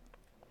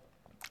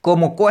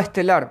 Como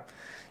coestelar,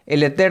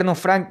 el eterno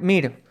Frank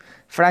Mir.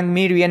 Frank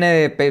Mir viene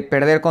de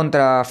perder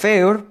contra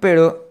Fedor,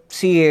 pero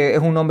es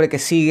un hombre que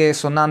sigue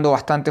sonando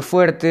bastante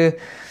fuerte,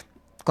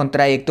 con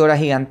trayectoria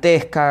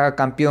gigantesca,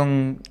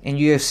 campeón en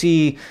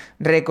UFC,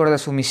 récord de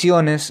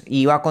sumisiones,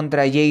 y va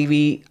contra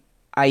JB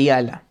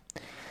Ayala.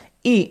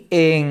 Y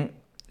en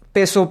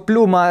peso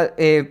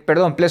flyweight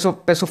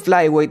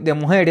de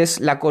mujeres,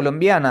 la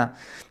colombiana,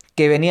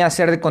 que venía a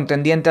ser de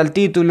contendiente al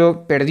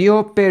título,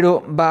 perdió,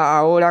 pero va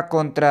ahora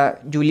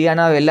contra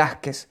Juliana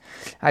Velázquez.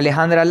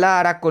 Alejandra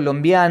Lara,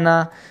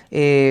 colombiana,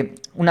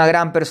 una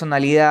gran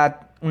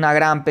personalidad, una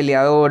gran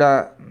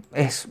peleadora,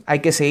 hay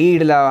que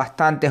seguirla,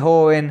 bastante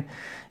joven,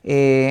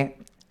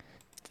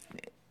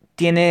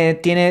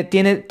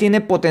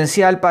 tiene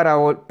potencial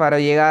para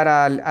llegar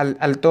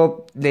al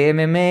top de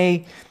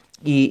MMA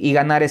y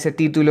ganar ese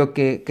título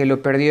que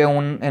lo perdió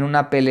en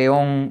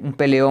un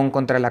peleón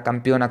contra la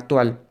campeona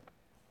actual.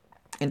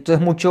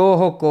 Entonces mucho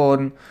ojo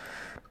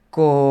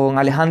con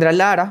Alejandra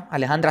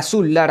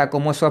Azul Lara,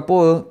 como es su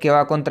apodo, que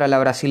va contra la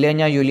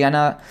brasileña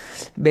Juliana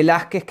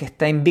Velázquez, que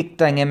está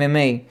invicta en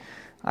MMA.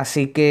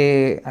 Así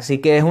que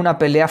es una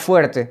pelea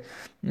fuerte.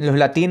 Los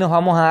latinos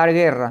vamos a dar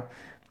guerra.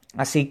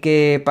 Así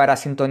que para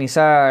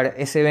sintonizar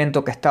ese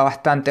evento que está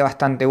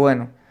bastante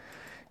bueno.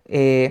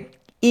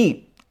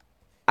 Y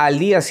al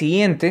día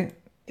siguiente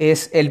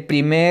es el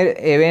primer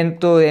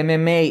evento de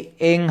MMA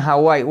en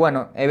Hawái.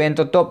 Bueno,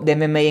 evento top de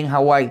MMA en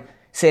Hawái.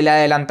 Se le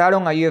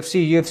adelantaron a UFC.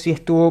 UFC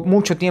estuvo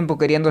mucho tiempo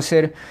queriendo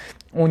hacer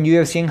un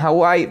UFC en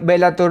Hawái.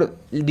 Bellator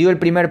dio el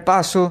primer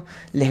paso,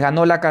 les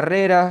ganó la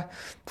carrera.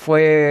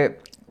 Fue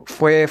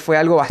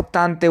algo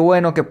bastante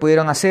bueno que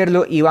pudieron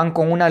hacerlo y van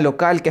con una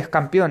local que es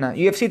campeona.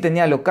 UFC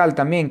tenía local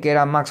también, que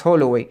era Max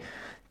Holloway,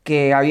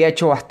 que había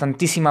hecho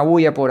bastantísima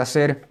bulla por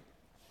hacer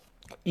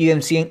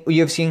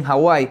UFC en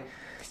Hawái.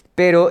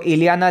 Pero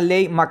Ileana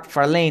Leigh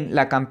McFarlane,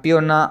 la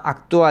campeona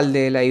actual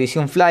de la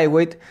división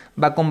Flyweight,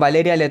 va con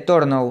Valeria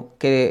Letourneau,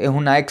 que es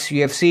una ex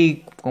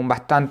UFC con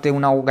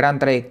una gran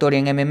trayectoria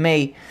en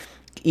MMA,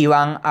 y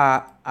van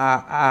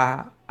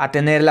a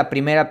tener la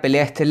primera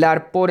pelea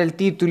estelar por el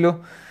título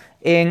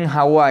en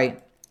Hawái.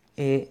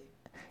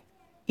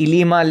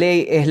 Ilima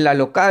Leigh es la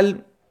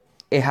local,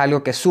 es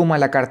algo que suma a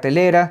la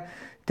cartelera.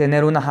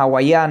 Tener una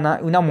hawaiana,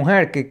 una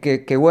mujer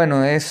que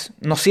bueno,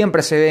 no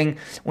siempre se ven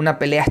una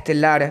pelea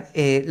estelar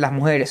las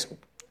mujeres.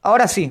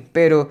 Ahora sí,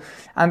 pero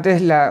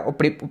antes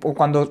o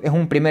cuando es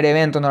un primer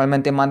evento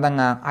normalmente mandan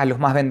a los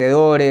más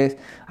vendedores,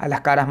 a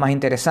las caras más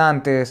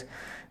interesantes,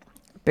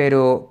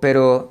 pero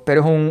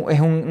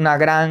una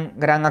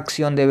gran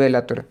acción de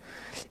Bellator.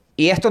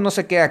 Y esto no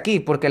se queda aquí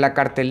porque la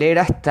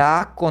cartelera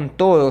está con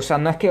todo. O sea,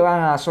 no es que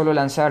van a solo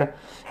lanzar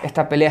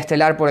esta pelea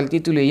estelar por el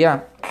título y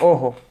ya.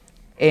 Ojo,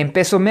 en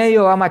peso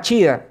medio va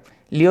Machida.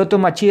 Lyoto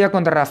Machida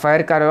contra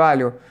Rafael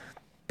Carvalho.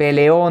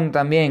 Peleón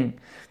también.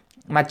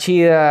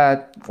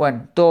 Machida,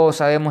 bueno, todos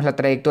sabemos la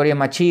trayectoria de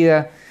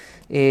Machida.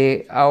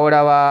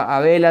 Ahora va a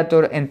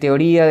Bellator. En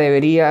teoría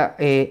debería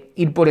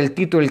ir por el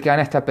título el que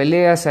gana esta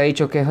pelea. Se ha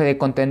dicho que es de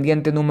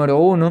contendiente número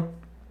uno.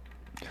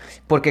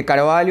 Porque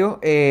Carvalho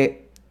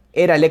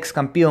era el ex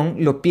campeón,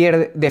 lo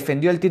pierde,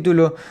 defendió el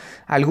título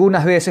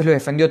algunas veces, lo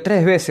defendió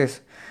 3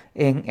 veces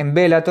en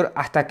Bellator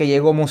hasta que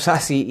llegó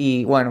Mousasi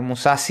y bueno,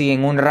 Mousasi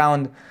en un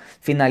round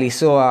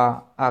finalizó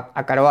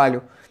a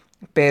Carvalho.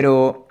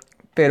 Pero,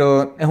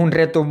 pero es un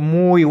reto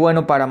muy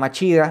bueno para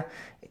Machida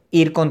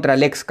ir contra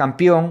el ex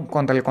campeón,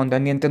 contra el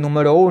contendiente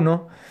número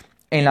uno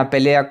en la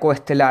pelea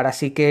coestelar.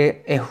 Así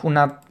que es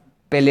una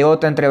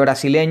peleota entre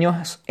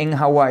brasileños en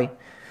Hawái,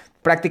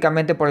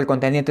 prácticamente por el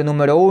contendiente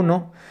número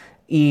uno.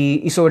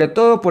 Y sobre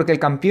todo porque el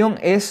campeón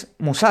es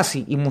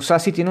Mousasi. Y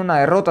Mousasi tiene una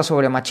derrota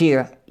sobre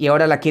Machida. Y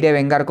ahora la quiere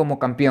vengar como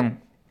campeón.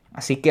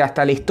 Así que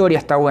hasta la historia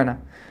está buena.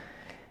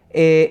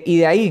 Y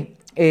de ahí,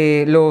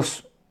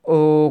 los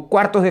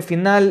cuartos de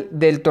final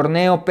del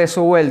torneo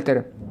peso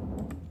welter.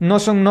 No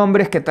son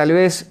nombres que tal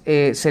vez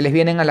se les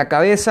vienen a la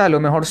cabeza. A lo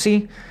mejor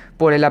sí.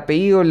 Por el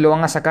apellido lo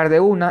van a sacar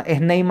de una.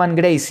 Es Neyman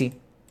Gracie.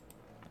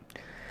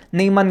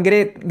 Neyman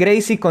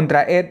Gracie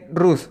contra Ed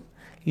Ruth.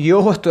 Y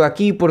ojo, estoy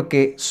aquí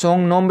porque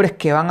son nombres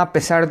que van a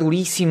pesar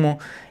durísimo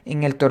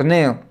en el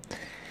torneo.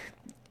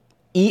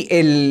 Y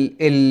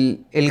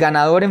el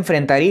ganador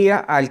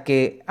enfrentaría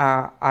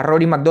a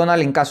Rory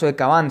McDonald en caso de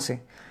que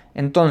avance.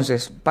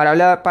 Entonces,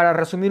 para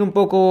resumir un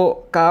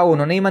poco cada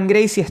uno, Neyman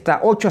Gracie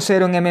está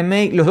 8-0 en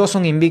MMA, los dos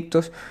son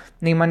invictos.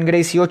 Neyman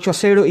Gracie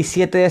 8-0 y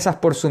 7 de esas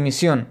por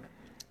sumisión.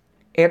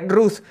 Ed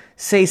Ruth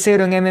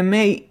 6-0 en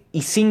MMA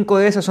y 5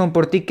 de esas son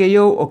por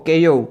TKO o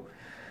KO.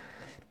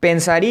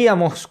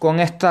 Pensaríamos con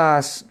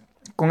estos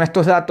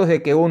datos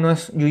de que uno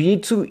es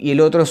Jiu-Jitsu y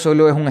el otro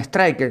solo es un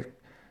striker.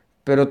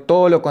 Pero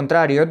todo lo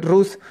contrario, Ed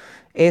Ruth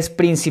es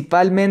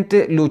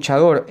principalmente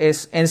luchador.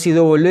 Es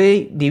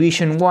NCAA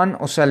Division 1,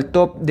 o sea, el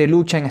top de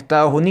lucha en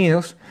Estados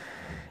Unidos.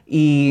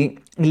 Y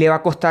le va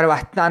a costar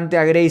bastante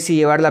a Gracie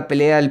llevar la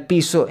pelea al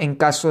piso en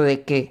caso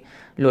de que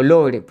lo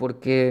logre.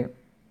 Porque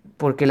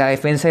la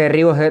defensa de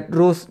derribos de Ed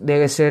Ruth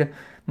debe ser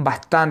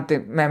bastante,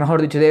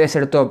 mejor dicho, debe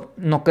ser top.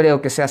 No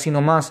creo que sea así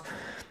nomás.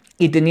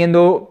 Y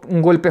teniendo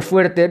un golpe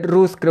fuerte,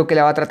 Ruth creo que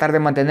la va a tratar de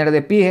mantener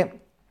de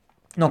pie.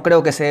 No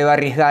creo que se deba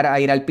arriesgar a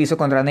ir al piso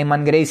contra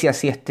Neyman Gracie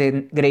así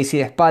esté Gracie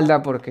de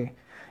espalda, porque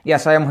ya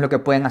sabemos lo que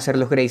pueden hacer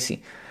los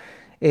Gracie.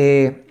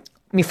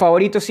 Mi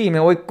favorito sí, me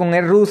voy con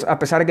Ed Ruth, a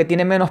pesar de que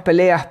tiene menos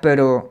peleas,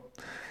 pero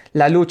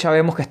la lucha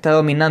vemos que está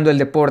dominando el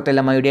deporte.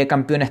 La mayoría de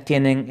campeones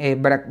tienen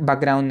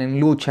background en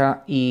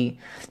lucha y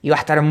va a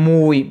estar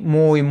muy,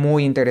 muy,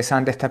 muy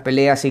interesante esta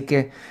pelea. Así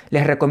que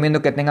les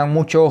recomiendo que tengan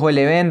mucho ojo el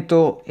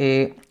evento.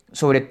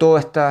 Sobre todo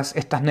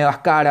estas nuevas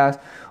caras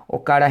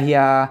o caras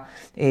ya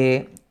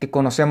que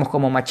conocemos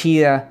como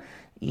Machida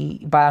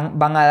y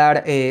van a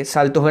dar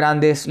saltos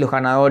grandes los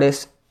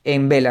ganadores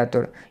en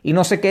Bellator. Y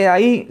no se queda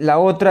ahí, la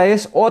otra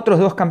es otros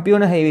dos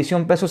campeones de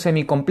división peso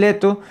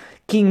semicompleto,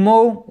 King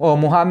Mo o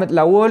Mohamed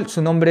Lawal,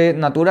 su nombre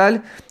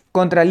natural,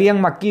 contra Liam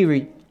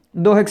McKeary,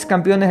 dos ex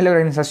campeones de la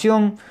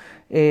organización,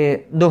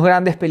 dos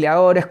grandes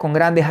peleadores con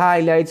grandes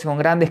highlights, con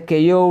grandes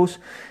KOs.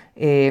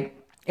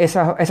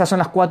 Esas son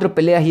las 4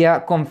 peleas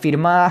ya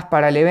confirmadas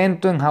para el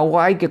evento en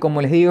Hawái, que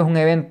como les digo es un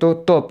evento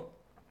top.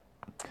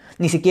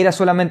 Ni siquiera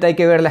solamente hay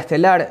que ver la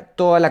estelar,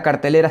 toda la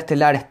cartelera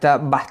estelar está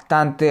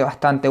bastante,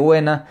 bastante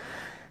buena.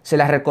 Se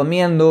las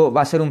recomiendo,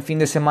 va a ser un fin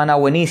de semana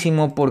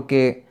buenísimo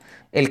porque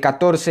el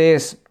 14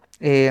 es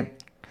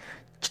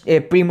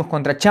Primus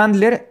contra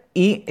Chandler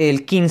y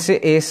el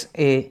 15 es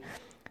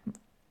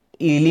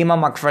Lima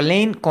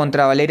McFarlane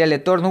contra Valeria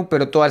Letourneau,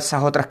 pero todas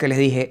esas otras que les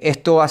dije.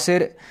 Esto va a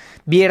ser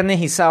viernes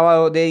y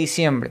sábado de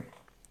diciembre.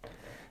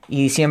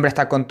 Y diciembre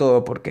está con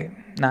todo porque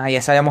nada,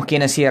 ya sabemos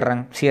quiénes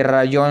cierran.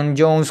 Cierra John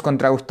Jones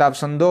contra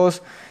Gustafsson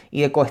 2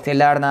 y de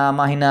coestelar nada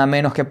más y nada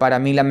menos que para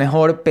mí la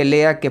mejor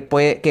pelea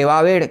que va a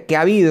haber, que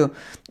ha habido.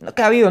 No,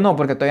 que ha habido no,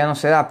 porque todavía no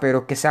se da,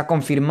 pero que se ha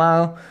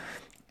confirmado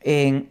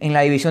en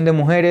la división de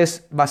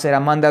mujeres va a ser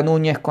Amanda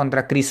Núñez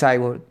contra Chris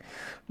Cyborg.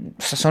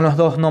 O sea, son los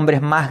dos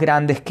nombres más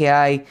grandes que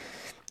hay,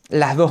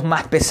 las dos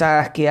más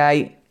pesadas que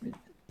hay.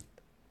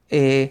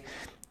 Es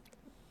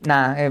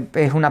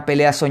una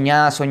pelea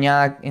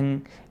soñada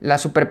en la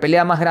super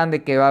pelea más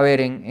grande que va a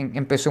haber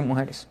en peso en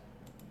mujeres.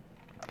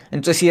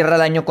 Entonces cierra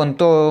el año con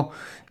todo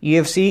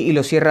UFC y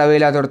lo cierra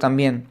Bellator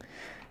también.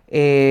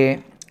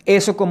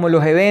 Eso como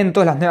los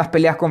eventos, las nuevas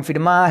peleas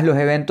confirmadas, los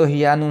eventos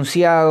ya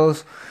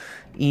anunciados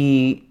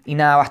y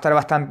nada, va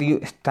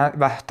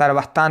a estar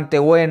bastante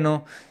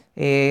bueno.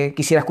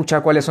 Quisiera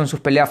escuchar cuáles son sus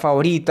peleas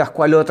favoritas,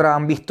 cuál otra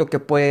han visto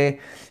que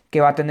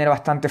va a tener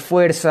bastante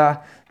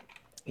fuerza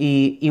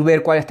y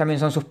ver cuáles también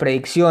son sus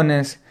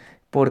predicciones,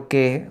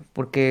 porque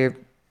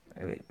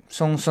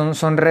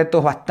son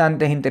retos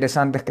bastante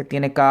interesantes que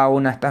tiene cada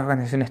una de estas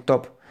organizaciones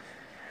top.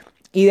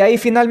 Y de ahí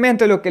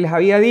finalmente lo que les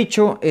había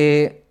dicho,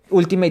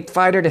 Ultimate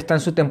Fighter está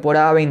en su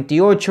temporada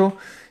 28,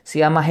 se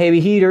llama Heavy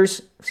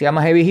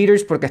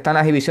Hitters porque están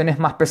las divisiones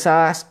más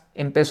pesadas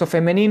en peso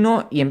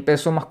femenino y en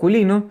peso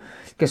masculino,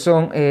 que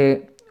son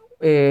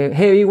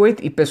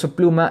Heavyweight y peso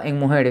pluma en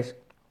mujeres.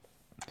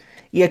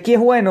 Y aquí es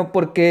bueno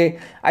porque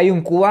hay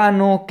un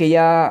cubano que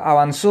ya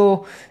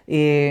avanzó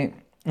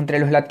entre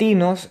los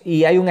latinos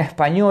y hay un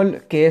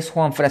español que es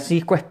Juan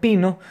Francisco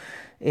Espino,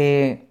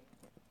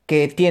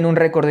 que tiene un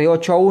récord de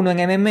 8-1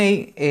 en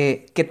MMA,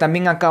 que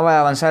también acaba de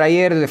avanzar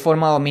ayer de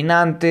forma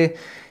dominante,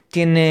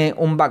 tiene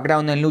un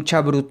background en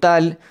lucha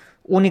brutal,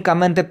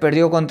 únicamente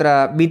perdió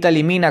contra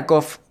Vitaly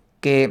Minakov,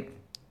 que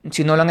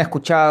si no lo han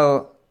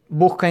escuchado,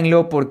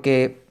 búsquenlo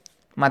porque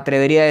me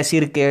atrevería a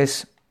decir que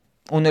es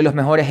uno de los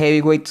mejores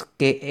heavyweights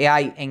que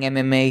hay en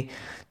MMA.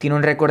 Tiene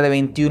un récord de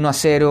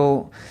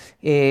 21-0.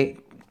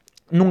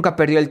 Nunca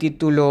perdió el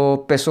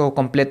título peso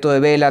completo de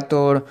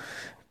Bellator.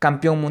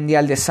 Campeón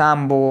mundial de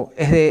sambo.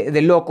 Es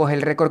de locos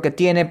el récord que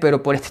tiene,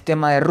 pero por este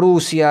tema de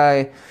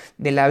Rusia,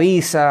 de la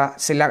visa,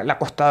 le ha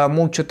costado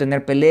mucho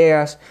tener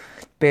peleas.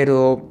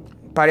 Pero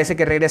parece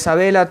que regresa a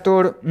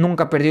Bellator.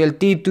 Nunca perdió el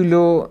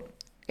título.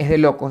 Es de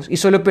locos. Y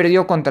solo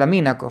perdió contra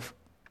Minakov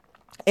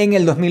en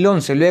el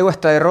 2011. Luego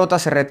esta derrota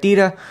se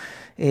retira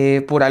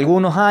por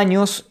algunos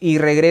años y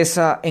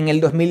regresa en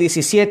el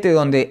 2017,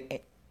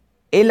 donde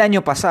el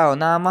año pasado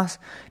nada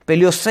más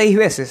peleó 6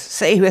 veces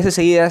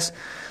seguidas,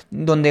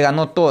 donde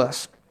ganó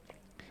todas.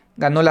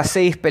 Ganó las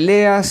 6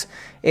 peleas.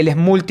 Él es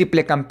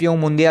múltiple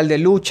campeón mundial de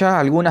lucha,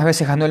 algunas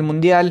veces ganó el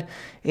mundial,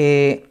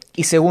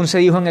 y según se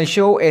dijo en el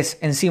show, es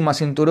encima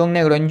cinturón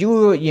negro en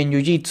judo y en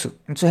jiu-jitsu.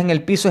 Entonces en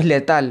el piso es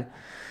letal.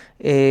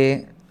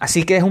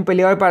 Así que es un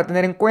peleador para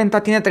tener en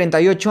cuenta. Tiene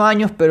 38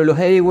 años, pero los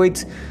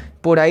heavyweights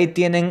por ahí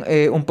tienen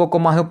un poco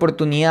más de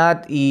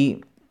oportunidad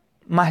y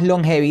más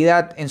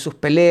longevidad en sus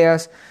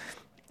peleas,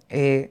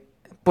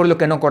 por lo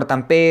que no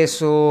cortan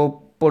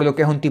peso, por lo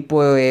que es un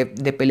tipo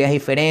de peleas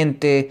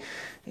diferente.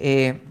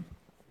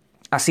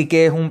 Así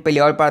que es un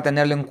peleador para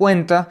tenerlo en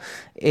cuenta.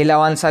 Él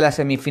avanza a las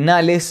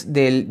semifinales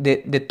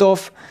de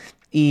TUF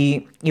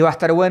y va a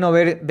estar bueno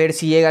ver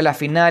si llega a la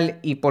final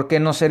y por qué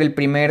no ser el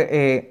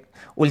primer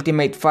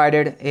Ultimate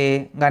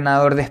Fighter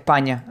ganador de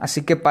España.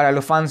 Así que para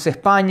los fans de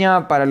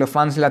España, para los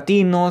fans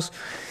latinos,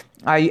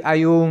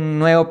 hay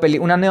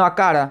una nueva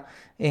cara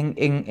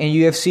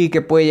en UFC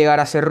que puede llegar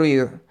a hacer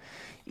ruido.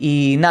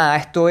 Y nada,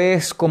 esto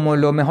es como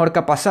lo mejor que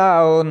ha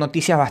pasado,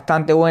 noticias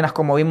bastante buenas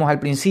como vimos al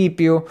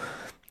principio.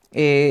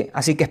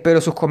 Así que espero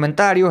sus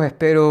comentarios,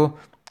 espero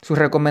sus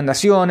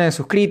recomendaciones,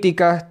 sus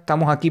críticas.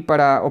 Estamos aquí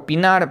para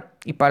opinar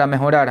y para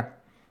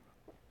mejorar.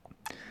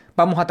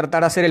 Vamos a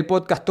tratar de hacer el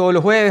podcast todos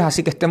los jueves,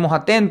 así que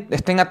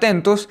estén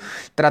atentos.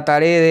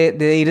 Trataré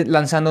de ir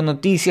lanzando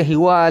noticias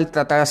igual,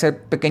 tratar de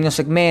hacer pequeños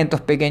segmentos,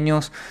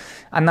 pequeños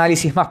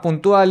análisis más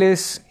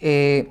puntuales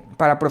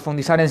para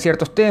profundizar en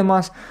ciertos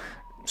temas.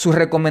 Sus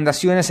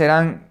recomendaciones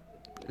serán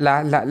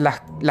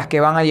las que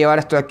van a llevar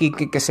esto de aquí,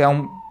 que sea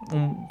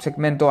un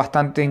segmento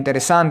bastante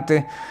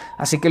interesante.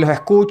 Así que los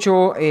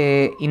escucho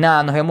y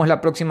nada, nos vemos la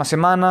próxima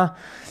semana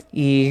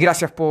y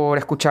gracias por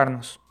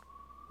escucharnos.